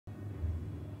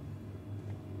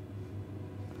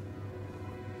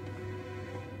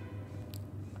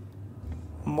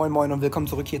Moin Moin und willkommen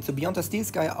zurück hier zu Beyond the Steel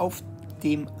Sky auf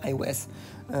dem iOS.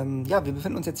 Ja, wir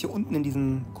befinden uns jetzt hier unten in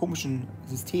diesem komischen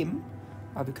System,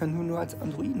 aber wir können nur als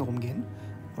Androiden rumgehen.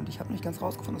 Und ich habe nicht ganz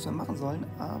rausgefunden, was wir machen sollen,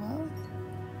 aber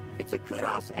wir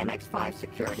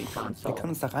können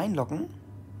uns da reinloggen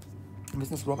und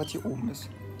wissen, dass Robert hier oben ist.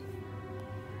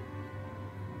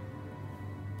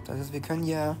 Das heißt, wir können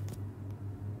hier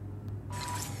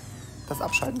das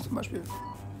abschalten zum Beispiel.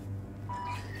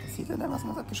 Sieht er denn, was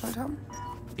wir abgeschaltet haben?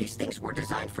 These things were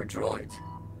designed for droids,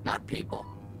 not people.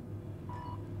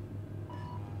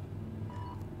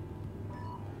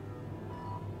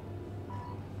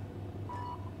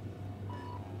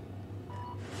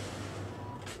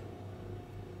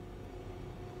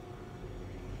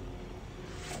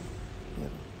 Ja.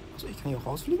 Achso, ich kann hier auch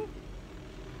rausfliegen?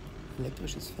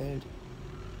 Elektrisches Feld.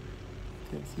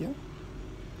 Okay, jetzt hier.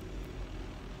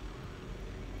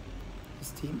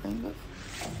 Systemeingriff.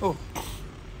 Oh.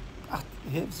 Ach,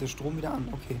 hier ist der Strom wieder an.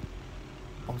 Okay.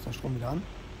 Warum ist der Strom wieder an?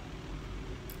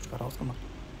 Hab ich gerade ausgemacht.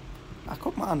 Ach,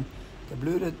 guck mal an. Der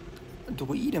blöde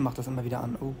Droide macht das immer wieder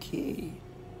an. Okay.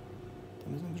 Da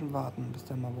müssen wir ein bisschen warten, bis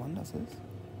der mal woanders ist.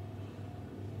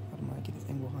 Warte mal, geht jetzt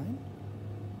irgendwo rein?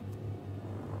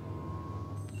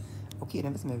 Okay,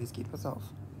 dann wissen wir, wie es geht. Pass auf.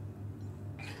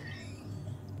 Gehen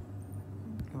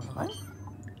wir da rein.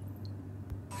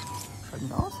 Schalten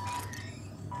ihn aus.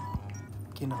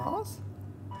 Gehen raus.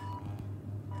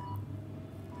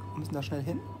 Wir müssen da schnell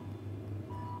hin.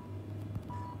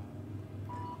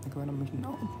 Dann können wir nämlich den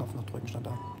Knopf noch drücken, stand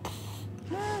da.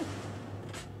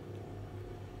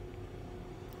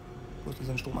 Wo ist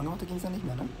dieser Strom angemacht? Da ging es ja nicht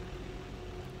mehr, ne?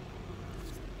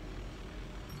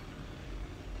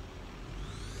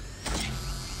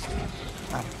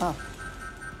 Ah.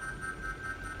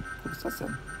 Was ist das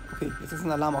denn? Okay, jetzt ist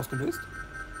ein Alarm ausgelöst.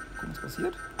 Gucken, was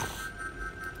passiert.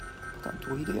 Da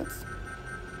Droide jetzt.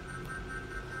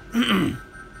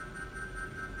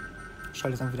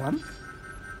 Schaltet es dann wieder an.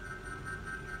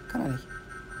 Kann er nicht.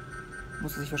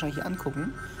 Muss er sich wahrscheinlich hier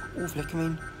angucken. Oh, vielleicht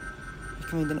können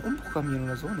wir ihn dann umprogrammieren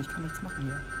oder so. Und ich kann nichts machen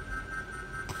hier.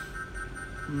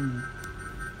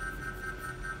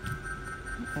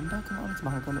 Ember können wir auch nichts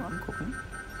machen. Wir können nur angucken.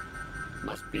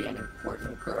 Must be an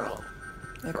important girl.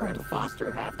 Er Her kommt and doch.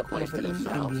 Foster have the place Bei to ihm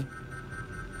themselves. irgendwie.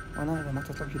 Oh nein, der macht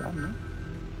das glaube ich wieder an, ne?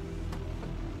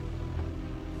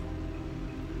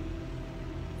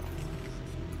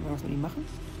 Können wir was mit ihm machen?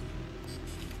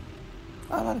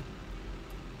 Ah, warte.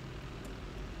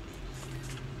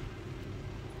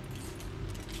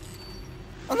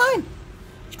 Oh nein!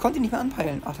 Ich konnte ihn nicht mehr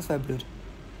anpeilen. Ach, das war ja blöd.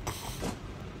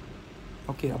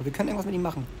 Okay, aber wir können irgendwas mit ihm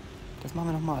machen. Das machen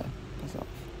wir nochmal. Pass auf.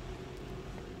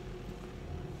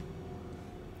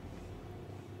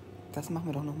 Das machen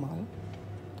wir doch nochmal.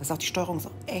 Das ist auch, die Steuerung ist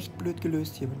auch echt blöd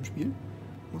gelöst hier mit dem Spiel.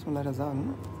 Muss man leider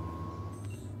sagen.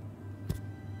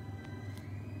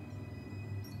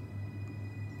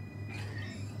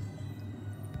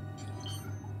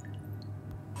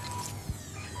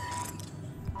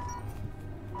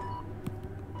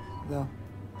 So.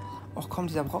 Och komm,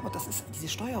 dieser Roboter, das ist diese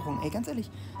Steuerung, ey, ganz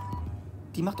ehrlich.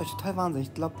 Die macht euch total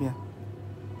wahnsinnig, glaubt mir.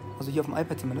 Also hier auf dem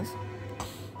iPad zumindest.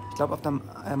 Ich glaube,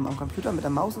 am Computer mit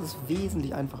der Maus ist es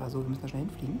wesentlich einfacher. So, wir müssen da schnell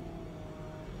hinfliegen.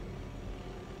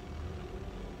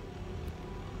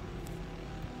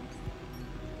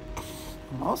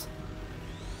 Maus.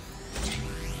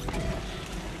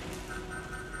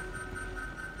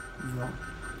 So,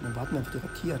 dann warten wir einfach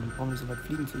direkt hier. Dann brauchen wir nicht so weit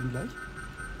fliegen zu ihm gleich.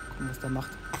 Gucken, was der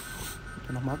macht. Ob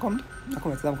der nochmal kommt. Na guck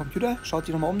mal, jetzt ist er am Computer. Schaut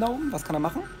sich nochmal um da oben. Was kann er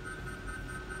machen?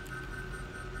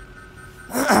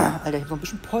 Alter, ich habe so ein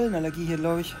bisschen Pollenallergie hier,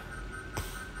 glaube ich.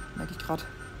 Merke ich gerade.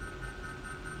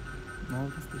 Na,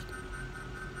 das ist dicht.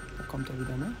 Da kommt er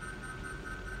wieder, ne?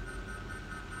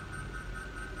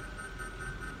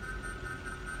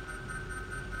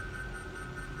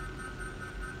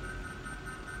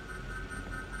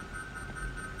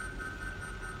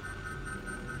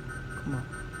 Guck mal.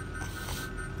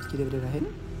 Jetzt geht er wieder dahin.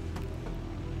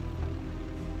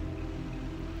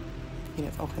 Wir gehen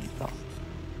jetzt auch hin. Da.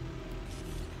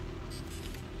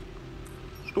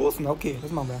 Stoßen, okay,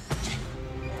 das machen wir.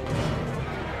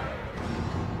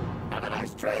 Have a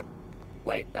nice trip.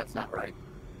 Wait, that's not right.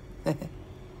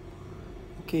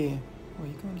 Okay. Oh,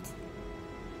 hier kann man nichts.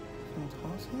 Kann man jetzt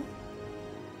raus hier?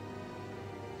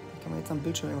 Hier kann man jetzt am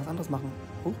Bildschirm irgendwas anderes machen.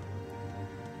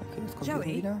 Okay, jetzt kommt Joey?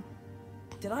 hier wieder.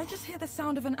 Did I just hear the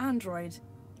sound of an android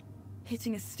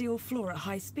hitting a steel floor at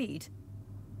high speed?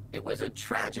 It was a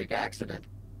tragic accident.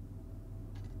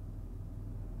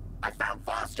 I found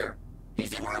Foster.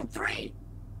 He's in room 3.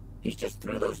 He's just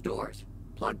through those doors,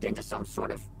 plugged into some sort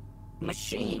of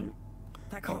machine.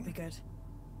 That can't be good.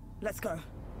 Let's go.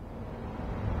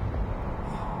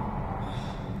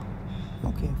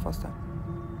 Okay, Foster.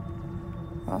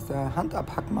 Da ist der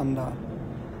Handabhackmann da.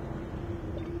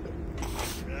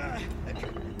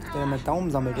 Der mit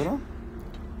Daumen sammelt, oder?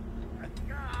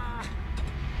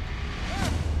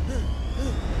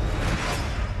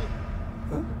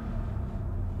 Hä?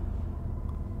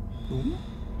 Blumen?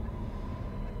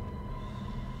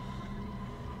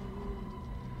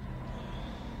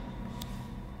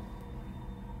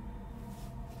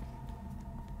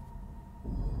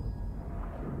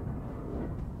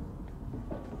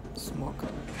 Smog.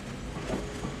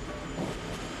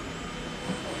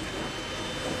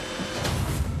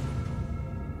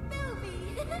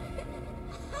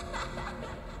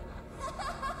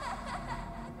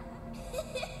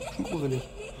 Schon gruselig.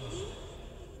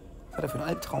 Was hat er für einen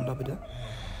Albtraum da bitte?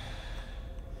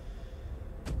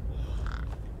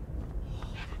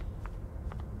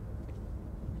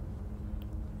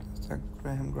 Das ist der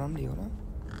Graham Grundy, oder?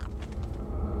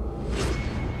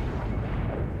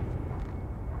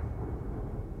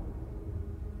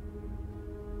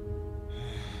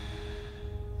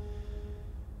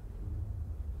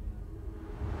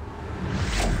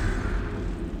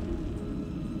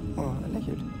 Oh, er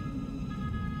lächelt.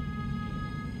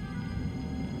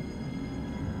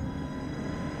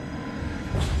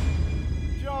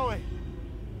 Joey!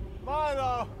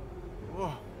 Milo!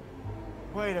 Whoa.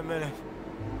 Wait a minute.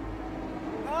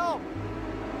 Help!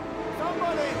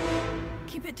 Somebody!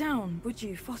 Keep it down, would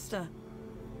you, Foster?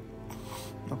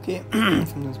 Okay,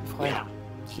 jetzt haben wir uns befreit. Yeah.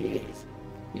 Jeez.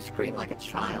 You scream like a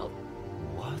child.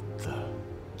 What the?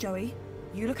 Joey,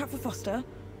 you look out for Foster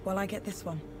while I get this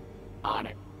one. On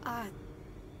it.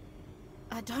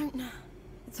 I don't know.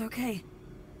 It's okay.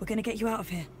 We're gonna get you out of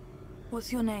here.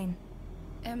 What's your name?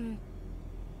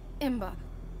 Ember.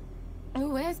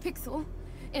 Where's Pixel?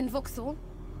 In Vauxhall?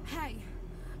 Hey,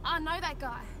 I know that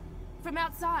guy. From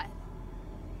outside.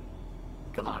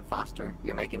 Come on, Foster.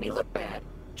 You're making me look bad.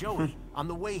 Joey, on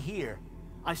the way here,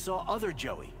 I saw other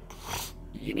Joey.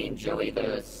 You mean Joey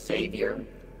the Savior?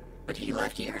 But he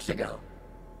left years ago.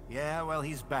 Yeah, well,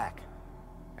 he's back.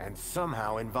 And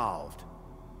somehow involved.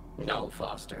 No,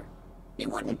 Foster. He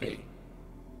wouldn't be.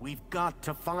 We've got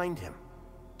to find him.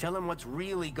 Tell him what's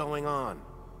really going on.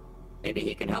 Maybe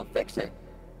he can help fix it.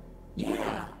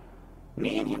 Yeah.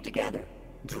 Me and him together.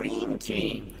 Dream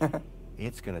team.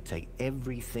 It's gonna take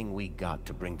everything we got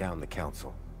to bring down the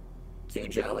council. 2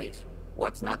 Joeys.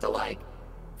 What's not to like?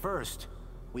 First,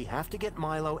 we have to get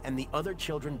Milo and the other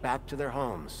children back to their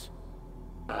homes.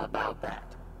 About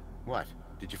that. What?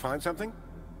 Did you find something?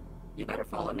 You better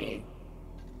follow me.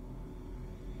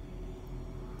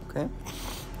 Okay,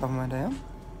 laufen wir hinterher.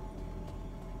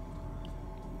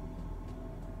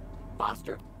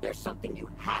 Foster, there's something you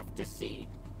have to see.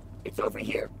 It's over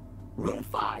here. Room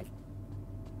 5.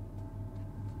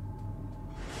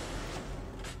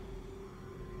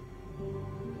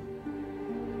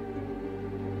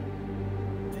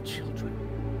 The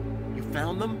children. You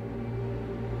found them?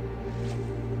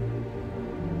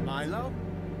 Milo?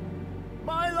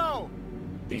 Milo!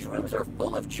 These rooms are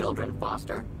full of children,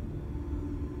 Foster.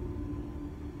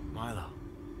 Milo.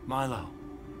 Milo.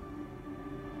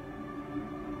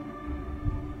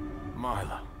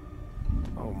 Milo.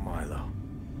 Oh, Milo.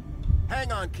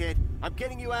 Hang on, kid. I'm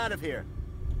getting you out of here.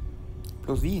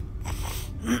 Bloß wie?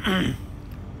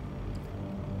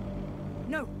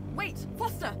 No, wait,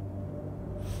 Foster!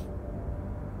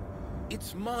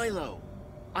 It's Milo.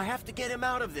 I have to get him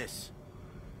out of this.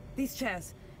 These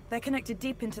chairs, they're connected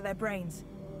deep into their brains.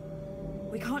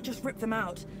 We can't just rip them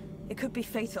out. It could be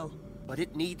fatal. But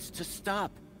it needs to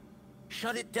stop.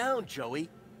 Shut it down, Joey.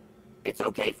 It's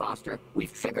okay, Foster.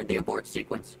 We've triggered the abort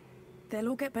sequence. They'll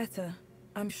all get better,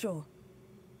 I'm sure.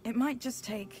 It might just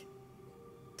take...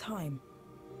 time.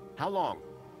 How long?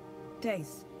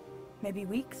 Days. Maybe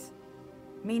weeks.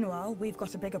 Meanwhile, we've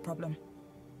got a bigger problem.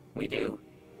 We do?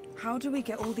 How do we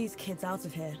get all these kids out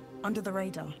of here, under the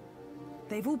radar?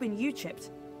 They've all been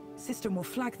U-chipped. System will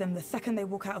flag them the second they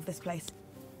walk out of this place.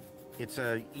 It's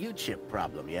a U-chip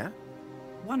problem, yeah?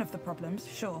 One of the problems,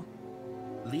 sure.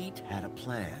 Leet had a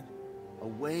plan. A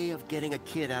way of getting a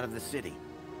kid out of the city.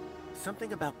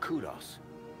 Something about kudos.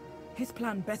 His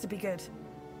plan better be good.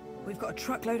 We've got a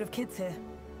truckload of kids here.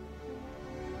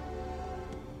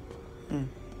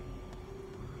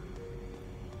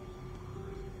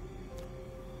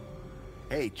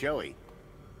 Hey, Joey.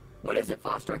 What is it,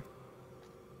 Foster?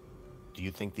 Do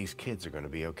you think these kids are gonna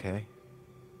be okay?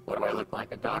 What do I look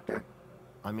like, a doctor?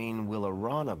 I mean, will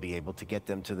Arana be able to get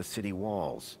them to the city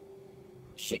walls?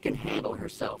 She can handle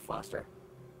herself, Foster.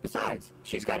 Besides,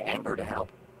 she's got Ember to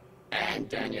help. And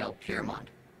Danielle Piermont.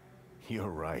 You're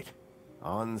right.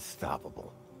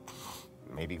 Unstoppable.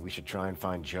 Maybe we should try and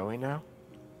find Joey now?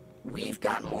 We've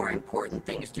got more important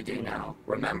things to do now,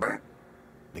 remember?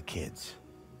 The kids.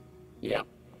 Yep,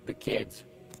 the kids.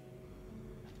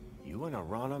 You and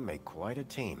Arana make quite a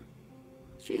team.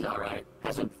 She's alright.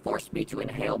 Hasn't forced me to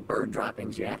inhale bird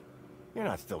droppings yet. You're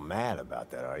not still mad about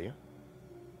that, are you?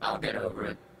 I'll get over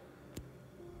it.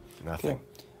 Nothing. Okay.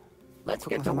 Let's Gucken,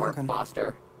 get was to er machen work, kann.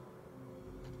 Foster.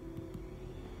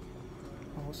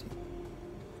 Mal raus hier.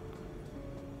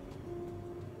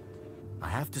 I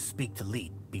have to speak to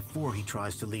Leet before he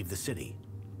tries to leave the city.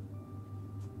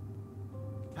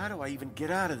 How do I even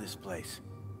get out of this place?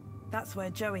 That's where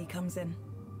Joey comes in.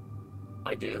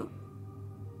 I do?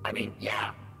 I mean,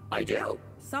 yeah, I do.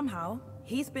 Somehow,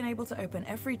 he's been able to open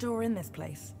every door in this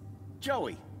place.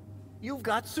 Joey, you've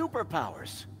got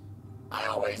superpowers. I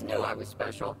always knew I was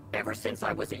special, ever since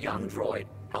I was a young droid,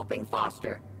 helping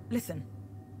Foster. Listen,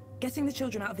 getting the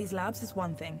children out of these labs is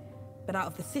one thing, but out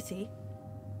of the city?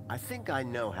 I think I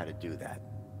know how to do that.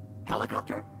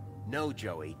 Helicopter? No,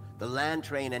 Joey. The land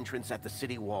train entrance at the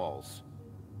city walls.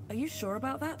 Are you sure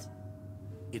about that?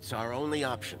 It's our only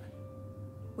option.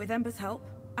 With Ember's help,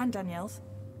 and Danielle's.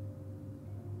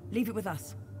 Leave it with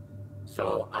us.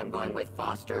 So I'm going with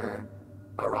Foster,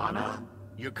 Arana.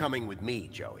 You're coming with me,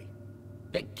 Joey.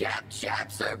 The Gap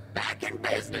Chaps are back in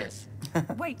business.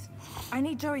 Wait, I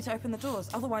need Joey to open the doors,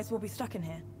 otherwise we'll be stuck in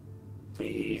here.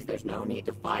 Please, there's no need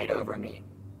to fight over me.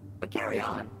 But carry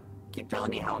on. Keep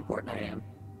telling me how important I am.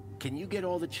 Can you get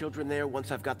all the children there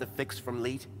once I've got the fix from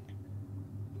Leet?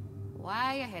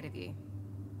 Way ahead of you.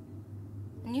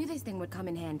 I knew this thing would come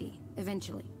in handy,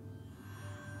 eventually.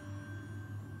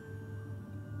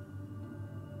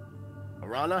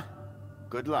 Arana,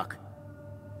 good luck.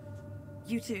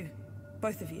 You too,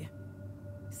 both of you.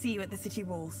 See you at the city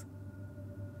walls.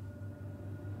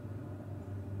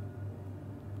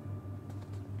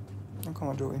 Dann komm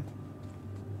mal, Joey.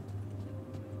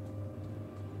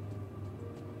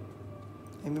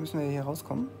 Irgendwie müssen wir hier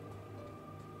rauskommen.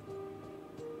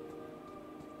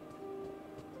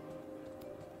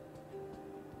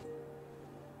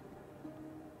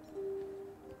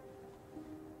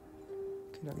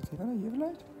 Okay, da geht's nicht weiter. Hier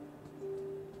vielleicht?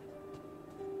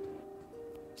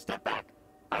 Step back.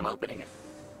 I'm opening it.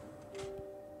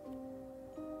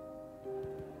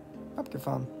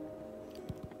 Abgefahren.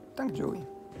 Danke, Joey.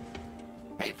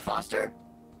 Hey, Foster.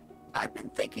 I've been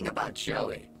thinking about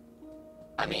Joey.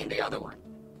 I mean, the other one.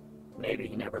 Maybe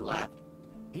he never left.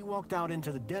 He walked out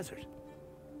into the desert.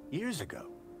 Years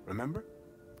ago, remember?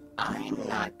 I'm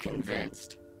not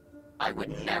convinced. I would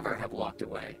never have walked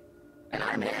away. And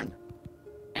I'm him.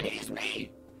 And he's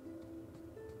me.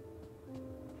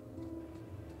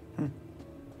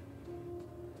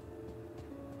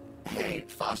 Hey,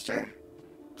 Foster.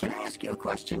 Can I ask you a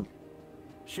question?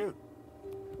 Shoot.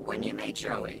 When you made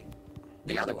Joey,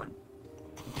 the other one,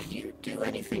 did you do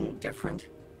anything different?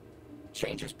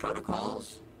 Change his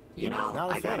protocols? You know, Not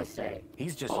a I gotta thing. say,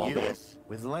 He's just all you, this,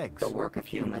 with legs. the work of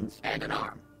humans and an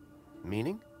arm.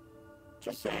 Meaning?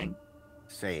 Just saying,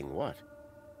 Saying what?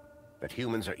 That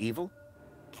humans are evil?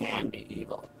 can be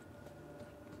evil.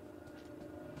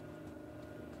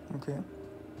 Okay.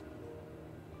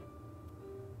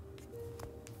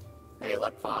 Hey,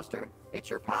 look, Foster, it's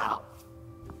your pal.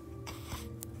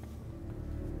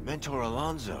 Mentor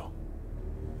Alonso.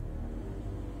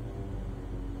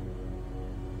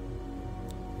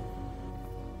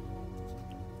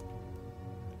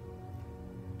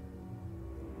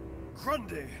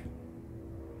 Grundy!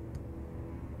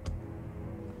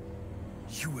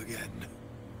 You again.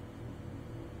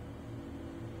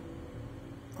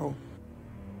 Oh.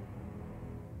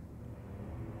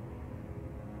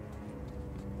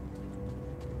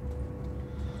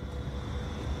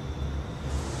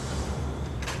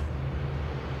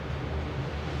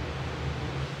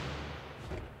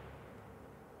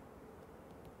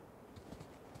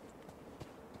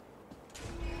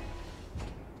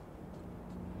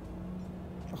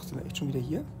 Ach, sind wir echt schon wieder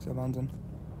hier? Ist ja Wahnsinn.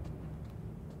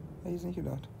 Hätte ich nicht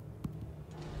gedacht.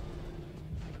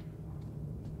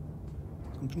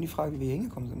 Das ist schon die Frage, wie wir hier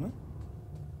hingekommen sind, ne?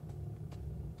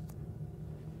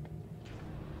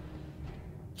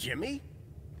 Jimmy?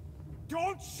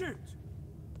 Don't shoot!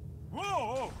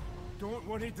 Whoa! Don't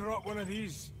want to drop one of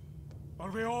these,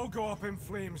 or we all go up in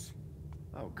flames.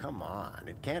 Oh, come on.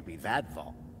 It can't be that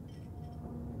vault.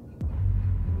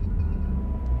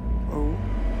 Oh.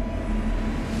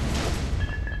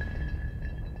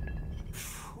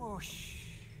 Whoosh.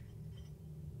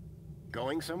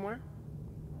 Going somewhere?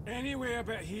 Anyway, a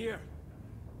bit here.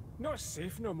 Not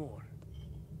safe no more.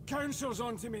 Council's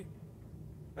onto me.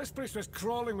 This place was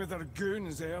crawling with their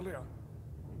goons earlier.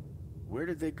 Where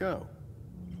did they go?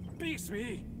 Beats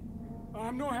me.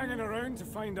 I'm not hanging around to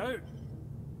find out.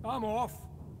 I'm off.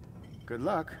 Good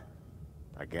luck,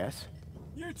 I guess.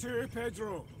 You too,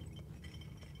 Pedro.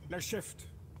 Now shift.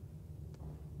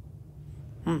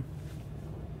 Wir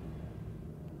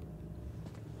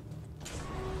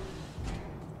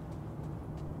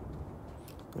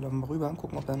laufen mal rüber und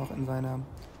gucken, ob er noch in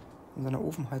seiner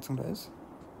Ofenheizung da ist.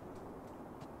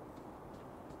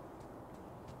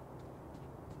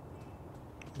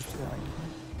 Müsste er eigentlich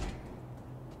nicht.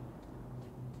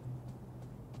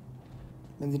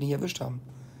 Wenn sie ihn nicht erwischt haben.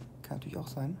 Kann natürlich auch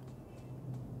sein.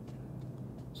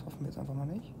 Das hoffen wir jetzt einfach mal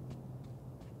nicht.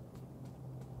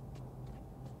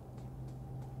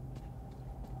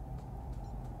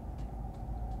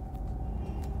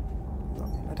 So,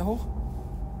 weiter hoch.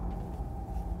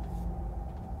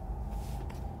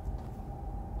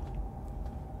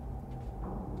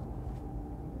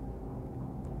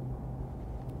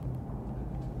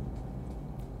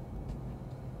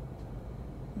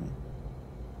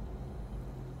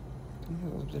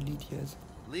 Als ob der Lied hier ist.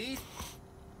 Lead?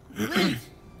 Lead!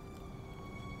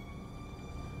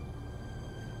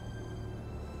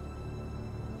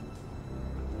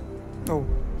 Oh.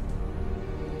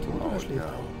 So, er schläft.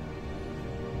 No.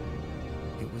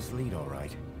 It was Lead, all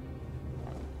right.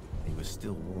 He was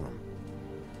still warm.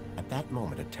 At that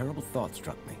moment, a terrible thought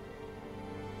struck me.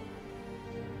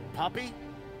 Poppy?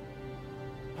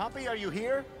 Poppy, are you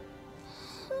here?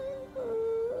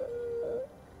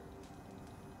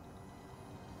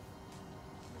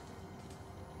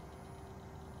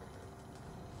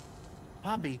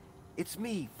 Poppy, it's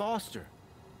me, Foster.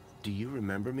 Do you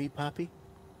remember me, Poppy?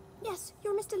 Yes,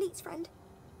 you're Mr. Leet's friend.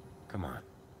 Come on.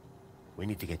 We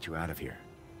need to get you out of here.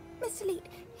 Mr. Leet,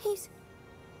 he's...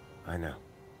 I know.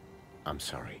 I'm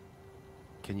sorry.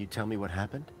 Can you tell me what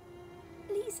happened?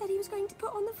 Leet said he was going to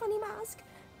put on the funny mask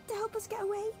to help us get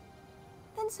away.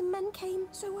 Then some men came,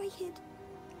 so I hid.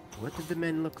 What did the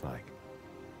men look like?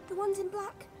 The ones in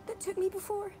black that took me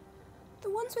before.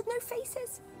 The ones with no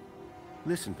faces.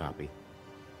 Listen, Poppy.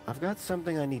 I've got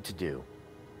something I need to do.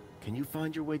 Can you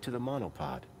find your way to the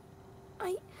monopod?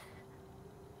 I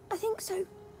think so.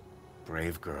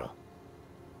 Brave girl.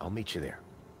 I'll meet you there.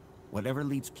 Whatever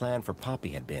Lead's plan for Poppy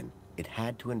had been, it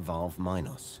had to involve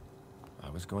Minos.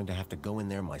 I was going to have to go in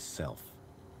there myself.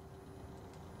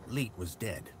 Lead was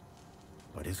dead,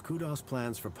 but his kudos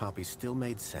plans for Poppy still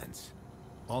made sense.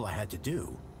 All I had to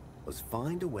do was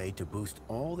find a way to boost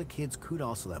all the kids'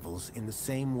 kudos levels in the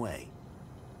same way.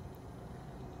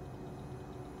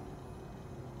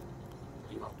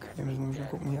 Okay, müssen wir schon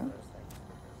gucken hier.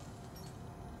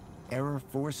 Error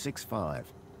 465.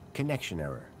 Connection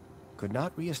error. Could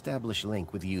not re-establish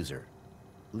link with user.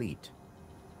 Lead.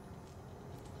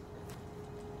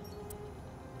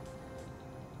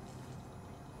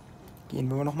 Gehen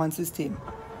wir noch mal ins System.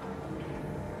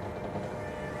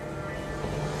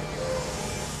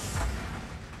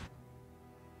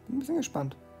 Bin ein bisschen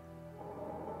gespannt.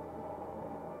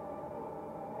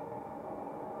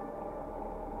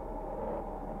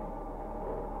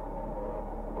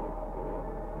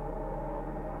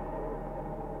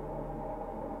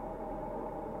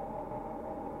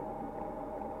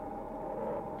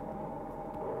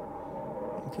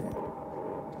 Okay.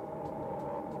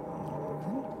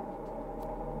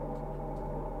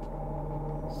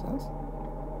 Was ist das?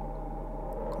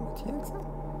 Konvertierhexe?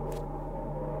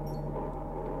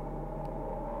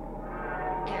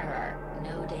 Error.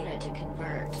 No data to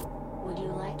convert. Would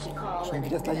you like to call Schon an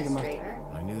wieder das gleiche gemacht. administrator?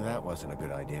 I knew that wasn't a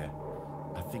good idea.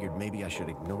 I figured maybe I should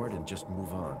ignore it and just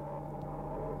move on.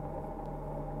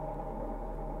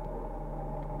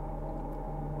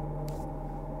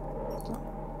 So.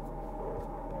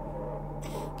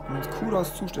 Und jetzt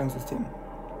kudos Zustellungssystem.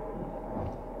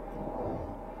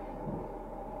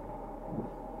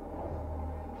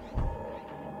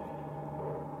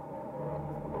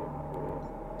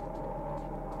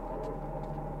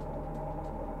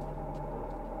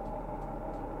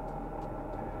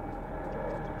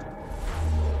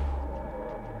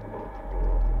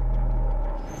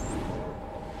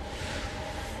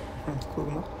 Cool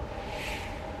gemacht.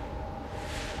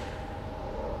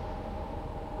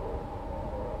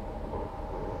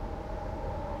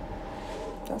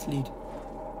 Das Lied.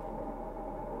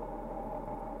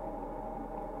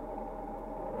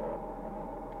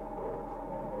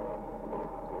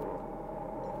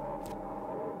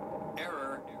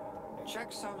 Error.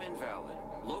 Checksum invalid.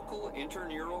 Local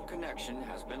interneural connection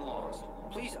has been lost.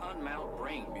 Please unmount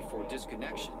brain before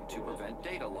disconnection to prevent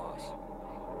data loss.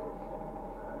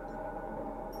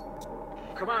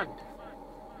 Command.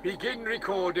 Begin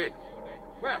recording.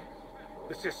 Well,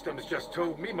 the system's just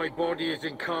told me my body is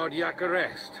in cardiac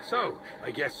arrest, so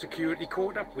I guess security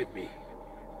caught up with me.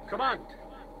 Command.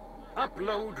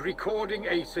 Upload recording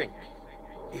async.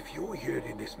 If you're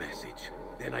hearing this message,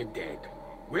 then I'm dead.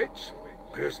 Which,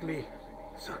 personally,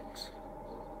 sucks.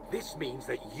 This means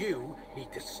that you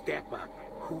need to step up,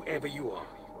 whoever you are.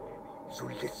 So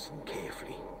listen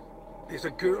carefully. There's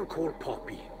a girl called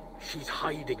Poppy. She's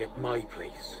hiding at my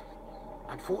place.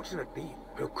 Unfortunately,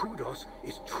 her kudos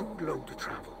is too low to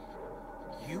travel.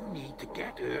 You need to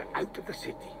get her out of the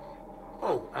city.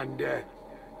 Oh, and,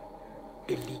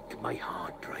 delete my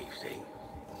hard drives, eh?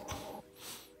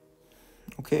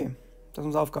 Okay, das ist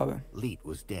unsere Aufgabe. Leet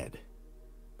was dead,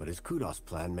 but his kudos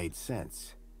plan made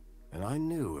sense. And I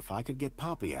knew if I could get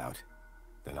Poppy out,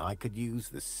 then I could use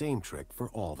the same trick for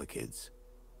all the kids.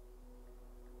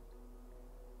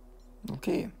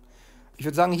 Okay. Ich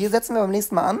würde sagen, hier setzen wir beim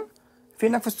nächsten Mal an.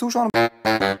 Vielen Dank fürs Zuschauen.